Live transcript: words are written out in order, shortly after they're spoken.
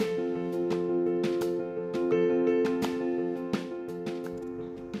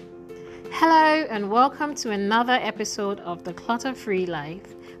Hello and welcome to another episode of The Clutter-Free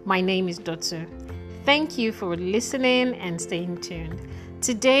Life. My name is Dotsu. Thank you for listening and staying tuned.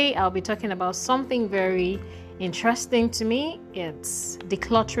 Today I'll be talking about something very interesting to me. It's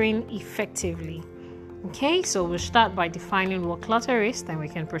decluttering effectively. Okay, so we'll start by defining what clutter is, then we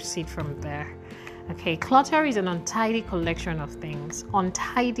can proceed from there. Okay, clutter is an untidy collection of things.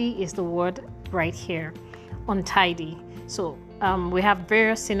 Untidy is the word right here. Untidy. So we have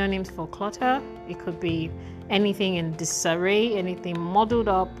various synonyms for clutter. It could be anything in disarray, anything muddled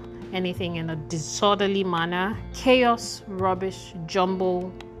up, anything in a disorderly manner, chaos, rubbish,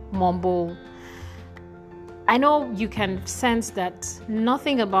 jumble, mumble. I know you can sense that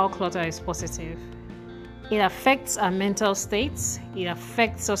nothing about clutter is positive. It affects our mental states. It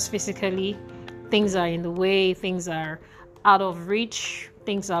affects us physically. Things are in the way. Things are out of reach.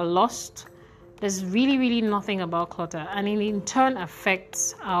 Things are lost. There's really nothing about clutter, and it in turn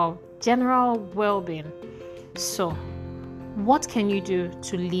affects our general well-being. So, what can you do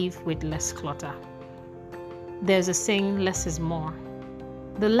to live with less clutter? There's a saying, less is more.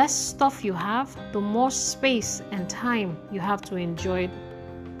 The less stuff you have, the more space and time you have to enjoy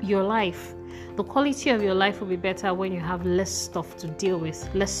your life. The quality of your life will be better when you have less stuff to deal with,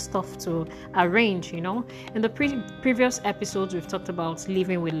 less stuff to arrange, In the previous episodes, we've talked about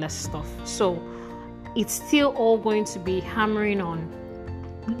living with less stuff. So it's still all going to be hammering on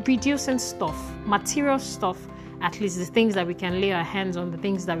reducing stuff, material stuff, at least the things that we can lay our hands on, the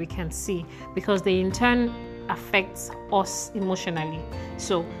things that we can see, because they in turn affect us emotionally.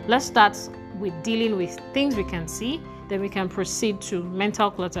 So let's start with dealing with things we can see, then we can proceed to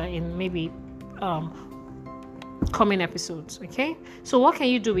mental clutter in maybe coming episodes. Okay, so what can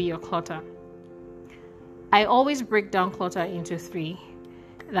you do with your clutter? I always break down clutter into 3.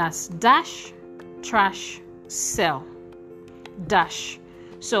 That's dash, trash, sell. Dash.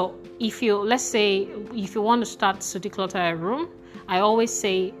 So if you want to start to declutter a room, I always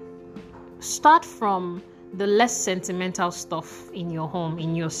say start from the less sentimental stuff in your home,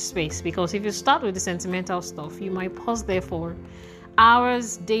 in your space, because if you start with the sentimental stuff, you might pause there for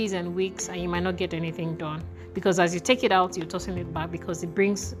hours, days and weeks, and you might not get anything done, because as you take it out, you're tossing it back because it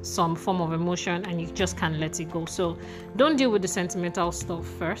brings some form of emotion and you just can't let it go. So don't deal with the sentimental stuff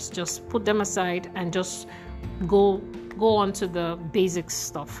first. Just put them aside and just go on to the basic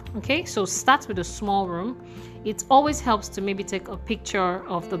stuff. Okay, so start with a small room. It always helps to maybe take a picture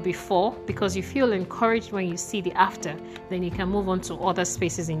of the before, because you feel encouraged when you see the after. Then you can move on to other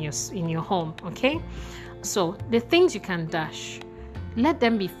spaces in your home. Okay, so the things you can dash, let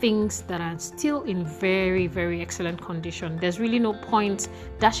them be things that are still in very excellent condition. There's really no point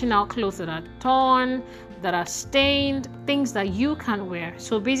dashing out clothes that are torn, that are stained, things that you can't wear.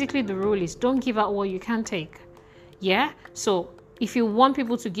 So basically the rule is don't give out what you can't take. Yeah, so if you want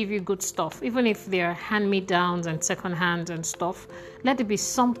people to give you good stuff, even if they're hand-me-downs and second-hand and stuff, let it be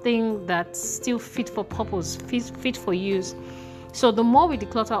something that's still fit for purpose, fit for use. So the more we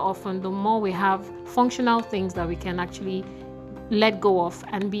declutter often, the more we have functional things that we can actually let go of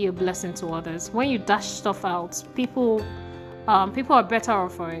and be a blessing to others. When you dash stuff out, people are better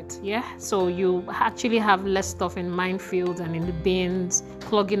off for it. Yeah, so you actually have less stuff in minefields and in the bins,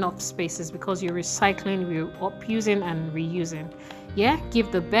 clogging up spaces, because you're recycling, you're upusing and reusing. Yeah,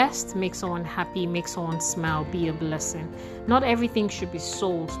 give the best, make someone happy, make someone smile, be a blessing. Not everything should be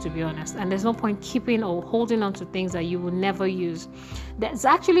sold, to be honest, and there's no point keeping or holding on to things that you will never use. There's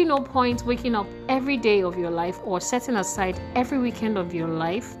actually no point waking up every day of your life or setting aside every weekend of your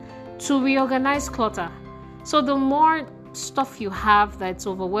life to reorganize clutter. So the more stuff you have that's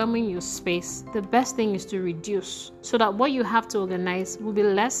overwhelming your space, the best thing is to reduce, so that what you have to organize will be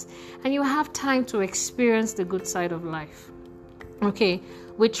less and you have time to experience the good side of life. Okay,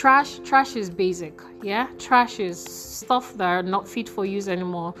 with trash is basic. Yeah, trash is stuff that are not fit for use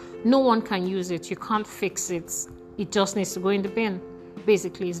anymore. No one can use it. You can't fix it. It just needs to go in the bin.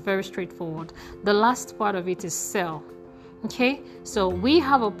 Basically, it's very straightforward. The last part of it is sell. Okay, so we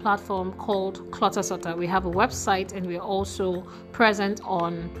have a platform called Clutter Sorter. We have a website and we're also present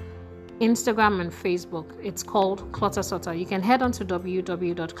on Instagram and Facebook. It's called Clutter Sorter. You can head on to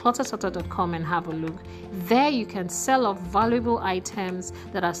www.cluttersorter.com and have a look. There you can sell off valuable items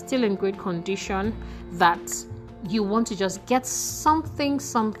that are still in great condition, that you want to just get something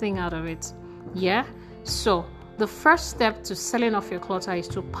out of it. Yeah, so the first step to selling off your clutter is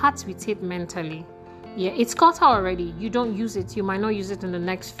to part with it mentally. Yeah, it's clutter already. You don't use it. You might not use it in the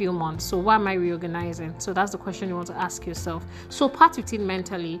next few months. So why am I reorganizing? So that's the question you want to ask yourself. So part with it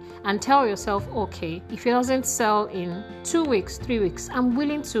mentally and tell yourself, okay, if it doesn't sell in 2 weeks, 3 weeks, I'm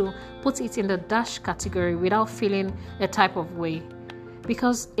willing to put it in the dash category without feeling a type of way.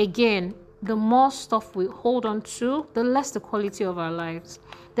 Because again, the more stuff we hold on to, the less the quality of our lives.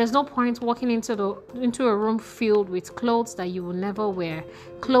 There's no point walking into a room filled with clothes that you will never wear,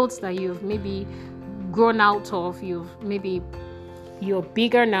 clothes that you've maybe grown out of, you're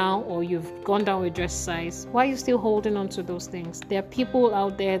bigger now, or you've gone down with dress size. Why are you still holding on to those things? There are people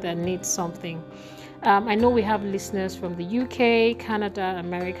out there that need something. I know we have listeners from the UK, Canada,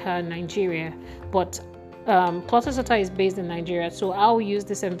 America, Nigeria, but Clutter Sota is based in Nigeria, so I'll use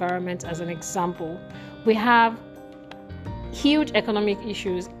this environment as an example. We have huge economic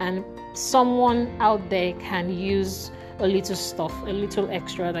issues, and someone out there can use a little stuff, a little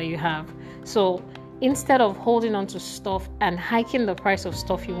extra that you have. So instead of holding on to stuff and hiking the price of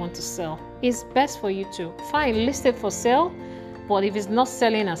stuff you want to sell, it's best for you to list it for sale, but if it's not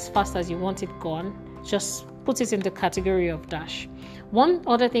selling as fast as you want it gone, just put it in the category of dash. One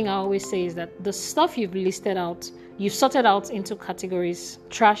other thing I always say is that the stuff you've listed out, you've sorted out into categories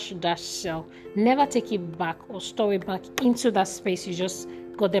trash, dash, sell. Never take it back or store it back into that space you just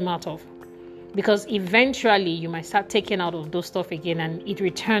got them out of. Because eventually you might start taking out of those stuff again and it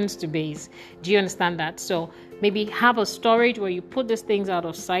returns to base. Do you understand that? So maybe have a storage where you put these things out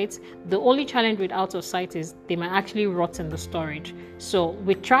of sight. The only challenge with out of sight is they might actually rot in the storage. So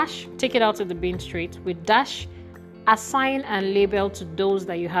with trash, take it out of the bin straight. With dash, assign and label to those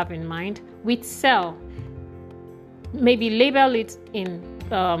that you have in mind. With sell, maybe label it in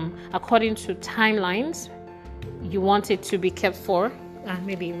according to timelines you want it to be kept for. And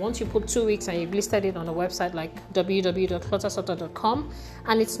maybe once you put 2 weeks and you've listed it on a website like www.cluttersota.com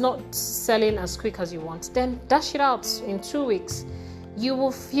and it's not selling as quick as you want, then dash it out in 2 weeks. You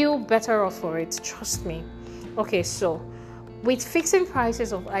will feel better off for it, trust me. Okay, so with fixing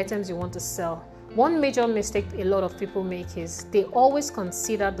prices of items you want to sell, one major mistake a lot of people make is they always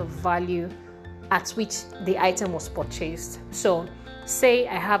consider the value at which the item was purchased. So say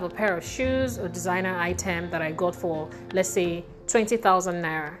I have a pair of shoes, a designer item that I got for, let's say, 20,000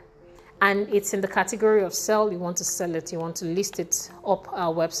 naira, and it's in the category of sell. You want to sell it, you want to list it up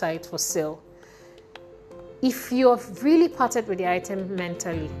our website for sale. If you have really parted with the item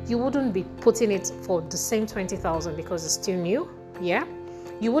mentally, you wouldn't be putting it for the same 20,000 because it's still new. Yeah,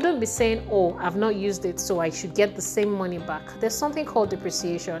 you wouldn't be saying, oh, I've not used it, so I should get the same money back. There's something called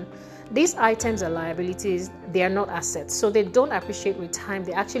depreciation. These items are liabilities, they are not assets, so they don't appreciate with time.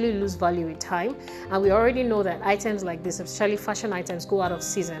 They actually lose value with time, and we already know that items like this, especially fashion items, go out of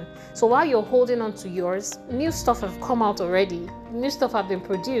season. So while you're holding on to yours, new stuff have come out already, new stuff have been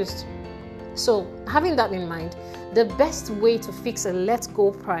produced. So having that in mind, the best way to fix a let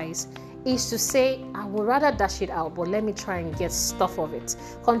go price is to say, I would rather dash it out, but let me try and get stuff of it.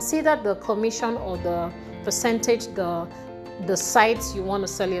 Consider the commission or the percentage the sites you want to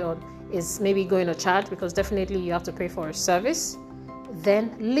sell it on is maybe going to charge, because definitely you have to pay for a service.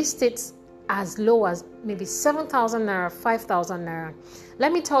 Then list it as low as maybe 7,000 naira, 5,000 naira.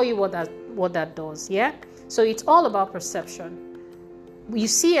 Let me tell you what that does. Yeah, so it's all about perception. You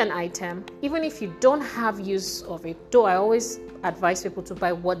see an item, even if you don't have use of it, though I always advise people to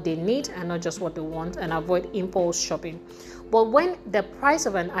buy what they need and not just what they want, and avoid impulse shopping. But when the price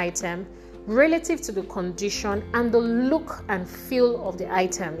of an item relative to the condition and the look and feel of the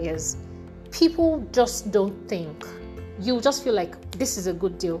item is, people just don't think. You just feel like, this is a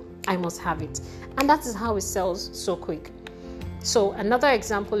good deal, I must have it. And that is how it sells so quick. So another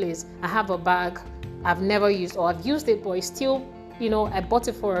example is, I have a bag I've never used, or I've used it, but it's still, I bought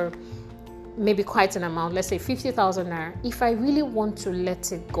it for maybe quite an amount, let's say 50,000 naira. If I really want to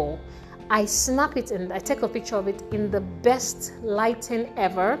let it go, I snap it and I take a picture of it in the best lighting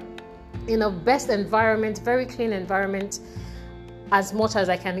ever, in a best environment, very clean environment, as much as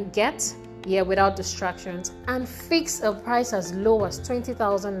I can get, without distractions, and fix a price as low as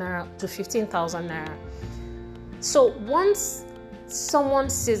 20,000 naira to 15,000 naira. So once someone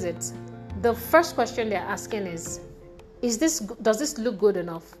sees it, the first question they're asking is does this look good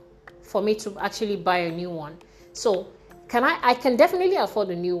enough for me to actually buy a new one? So I can definitely afford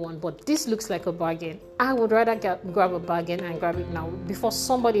a new one, but this looks like a bargain. I would rather grab a bargain and grab it now before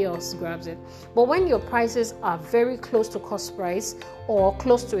somebody else grabs it. But when your prices are very close to cost price or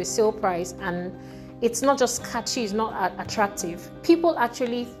close to a sale price, and it's not just catchy, it's not attractive, people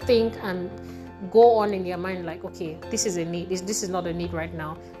actually think and go on in their mind like, okay, this is a need, this is not a need right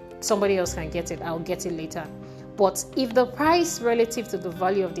now, somebody else can get it, I'll get it later. But if the price relative to the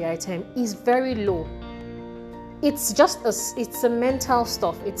value of the item is very low, it's a mental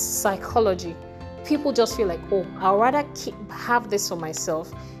stuff, it's psychology. People just feel like, oh, I'd rather have this for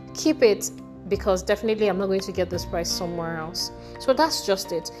myself, keep it, because definitely I'm not going to get this price somewhere else. So that's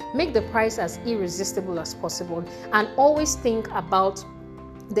just it. Make the price as irresistible as possible, and always think about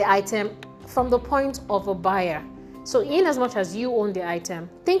the item from the point of a buyer. So in as much as you own the item,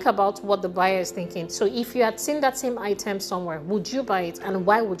 think about what the buyer is thinking. So if you had seen that same item somewhere, would you buy it, and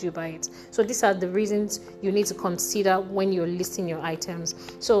why would you buy it? So these are the reasons you need to consider when you're listing your items.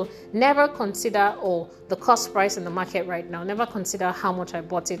 So never consider, the cost price in the market right now. Never consider how much I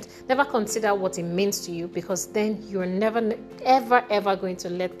bought it. Never consider what it means to you, because then you're never, ever going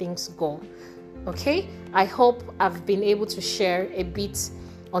to let things go. Okay? I hope I've been able to share a bit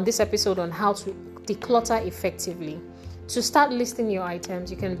on this episode on how to declutter effectively. To start listing your items,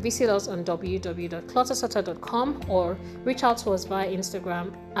 you can visit us on www.cluttersorter.com or reach out to us via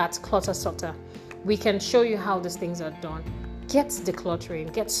Instagram at cluttersorter. We can show you how these things are done. Get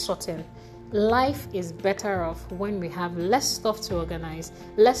decluttering, get sorting. Life is better off when we have less stuff to organize,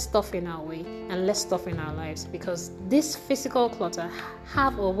 less stuff in our way, and less stuff in our lives, because this physical clutter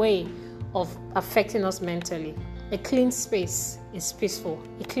have a way of affecting us mentally. A clean space is peaceful.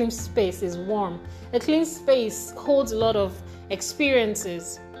 A clean space is warm. A clean space holds a lot of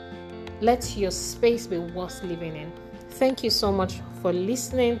experiences. Let your space be worth living in. Thank you so much for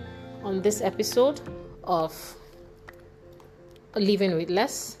listening on this episode of Living with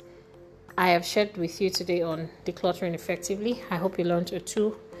Less. I have shared with you today on Decluttering Effectively. I hope you learned a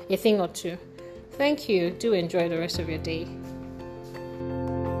thing or two. Thank you. Do enjoy the rest of your day.